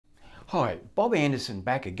Hi, Bob Anderson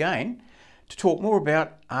back again to talk more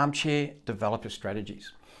about armchair developer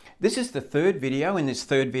strategies. This is the third video in this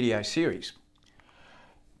third video series.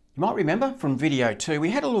 You might remember from video 2, we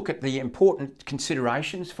had a look at the important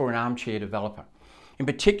considerations for an armchair developer. In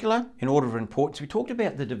particular, in order of importance, we talked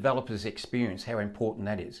about the developer's experience, how important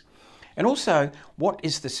that is. And also, what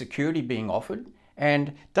is the security being offered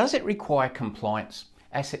and does it require compliance,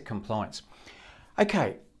 asset compliance?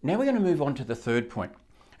 Okay, now we're going to move on to the third point.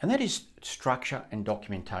 And that is structure and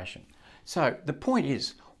documentation. So the point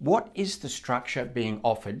is, what is the structure being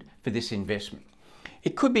offered for this investment?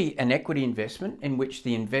 It could be an equity investment in which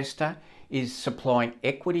the investor is supplying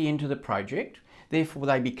equity into the project, therefore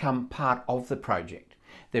they become part of the project.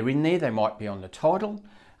 They're in there, they might be on the title,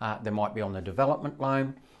 they might be on the development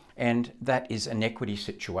loan, and that is an equity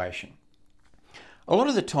situation. A lot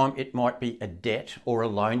of the time it might be a debt or a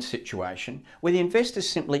loan situation where the investor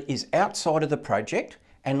simply is outside of the project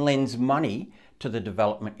and lends money to the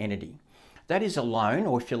development entity. That is a loan,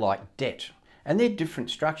 or if you like, debt. And they're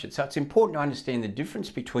different structures. So it's important to understand the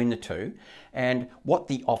difference between the two and what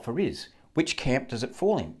the offer is. Which camp does it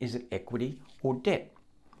fall in? Is it equity or debt?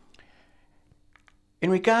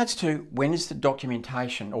 In regards to when is the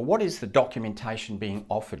documentation, or what is the documentation being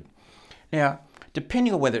offered? Now,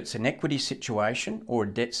 depending on whether it's an equity situation or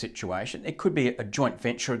a debt situation, it could be a joint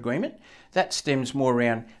venture agreement. That stems more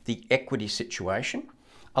around the equity situation.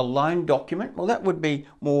 A loan document, well, that would be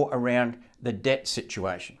more around the debt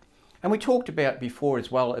situation. And we talked about before as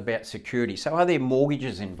well about security. So are there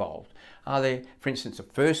mortgages involved? Are there, for instance, a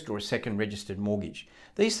first or a second registered mortgage?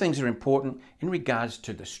 These things are important in regards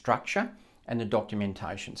to the structure and the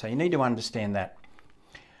documentation. So you need to understand that.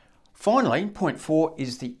 Finally, point 4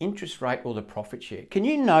 is the interest rate or the profit share. Can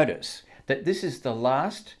you notice that this is the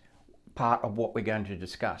last part of what we're going to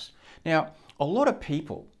discuss? Now, a lot of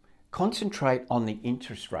people concentrate on the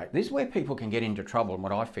interest rate. This is where people can get into trouble, and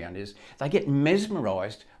what I found is they get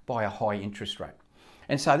mesmerised by a high interest rate.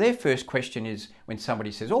 And so their first question is when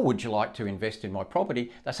somebody says, oh, would you like to invest in my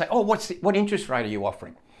property? They say, oh, what interest rate are you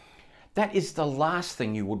offering? That is the last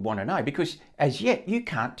thing you would want to know, because as yet you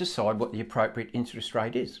can't decide what the appropriate interest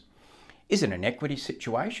rate is. Is it an equity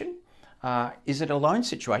situation? Is it a loan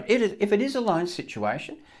situation? If it is a loan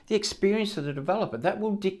situation, the experience of the developer, that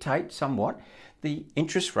will dictate somewhat the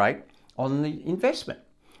interest rate on the investment.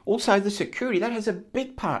 Also the security, that has a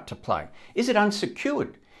big part to play. Is it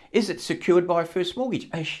unsecured? Is it secured by a first mortgage?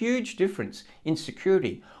 A huge difference in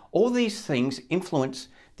security. All these things influence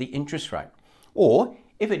the interest rate. Or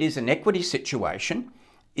if it is an equity situation,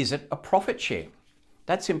 is it a profit share?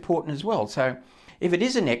 That's important as well. So if it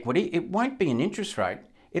is an equity, it won't be an interest rate,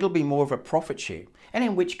 it'll be more of a profit share. And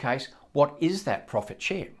in which case, what is that profit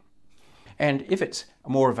share? And if it's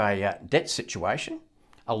more of a debt situation,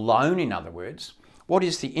 a loan in other words, what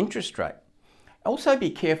is the interest rate? Also be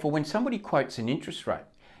careful when somebody quotes an interest rate.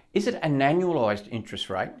 Is it an annualised interest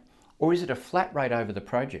rate or is it a flat rate over the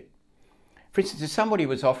project? For instance, if somebody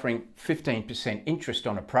was offering 15% interest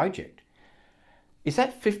on a project, is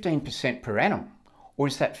that 15% per annum or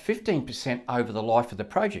is that 15% over the life of the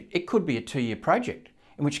project? It could be a 2-year project,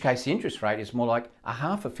 in which case the interest rate is more like a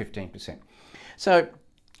half of 15%. So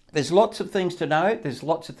there's lots of things to know, there's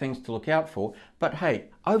lots of things to look out for, but hey,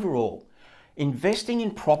 overall, investing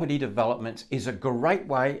in property developments is a great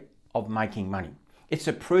way of making money. It's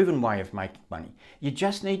a proven way of making money. You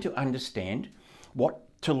just need to understand what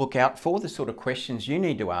to look out for, the sort of questions you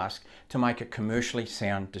need to ask to make a commercially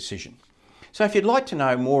sound decision. So if you'd like to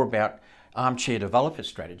know more about armchair developer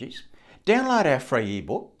strategies, download our free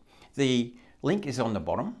ebook. The link is on the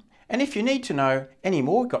bottom. And if you need to know any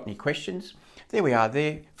more, got any questions, there we are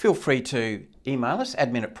there. Feel free to email us,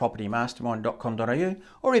 admin@propertymastermind.com.au,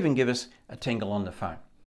 or even give us a tingle on the phone.